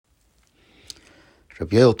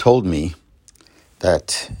Rabbi Yoel told me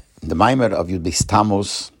that in the Maimer of Yud Beis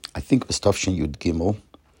Tammuz, I think it was Tovshin Yud Gimel,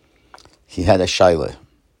 he had a shaila.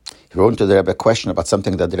 He wrote to the Rebbe a question about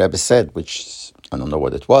something that the Rebbe said, which I don't know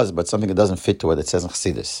what it was, but something that doesn't fit to what it says in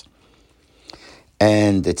Chassidus.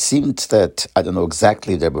 And it seemed that, I don't know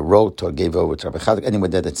exactly, the Rebbe wrote or gave over to Rabbi Chadek, anyway,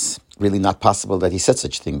 that it's really not possible that he said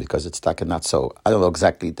such a thing because it's not so. I don't know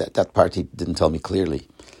exactly, that part he didn't tell me clearly.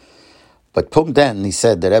 But Pum then, he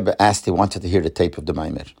said, the Rebbe asked, he wanted to hear the tape of the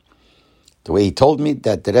Maimer. The way he told me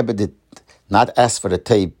that the Rebbe did not ask for the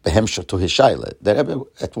tape behemshach to his shaila. The Rebbe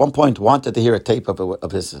at one point wanted to hear a tape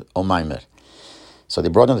of his own Maimer. So they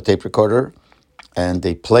brought in the tape recorder and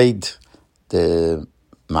they played the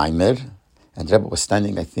Maimer. And the Rebbe was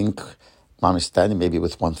standing, I think, Mom is standing maybe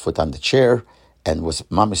with one foot on the chair, and was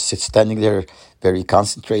Mom is standing there very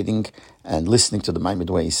concentrating and listening to the Maimer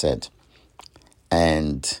the way he said.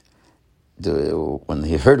 And when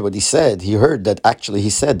he heard what he said, he heard that actually he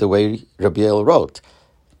said the way Rabbi Yoel wrote.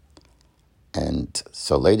 And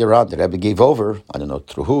so later on, the Rebbe gave over, I don't know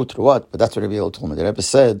through who, through what, but that's what Rabbi Yoel told me. The Rebbe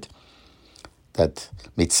said that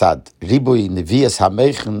mitzad ribui nevias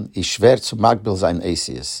hamechen is schwer zu magbil sein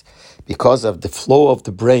eisius. Because of the flow of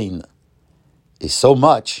the brain is so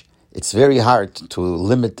much, it's very hard to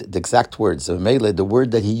limit the exact words. So Mele, the word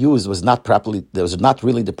that he used was not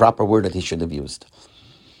really the proper word that he should have used.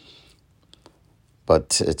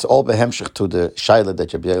 But it's all behemshach to the shaila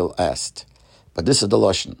that Rabbi Yoel asked. But this is the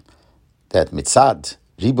lashon that mitzad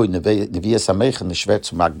ribui nevias hamechen is schwer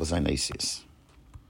zu magbil sein eisius.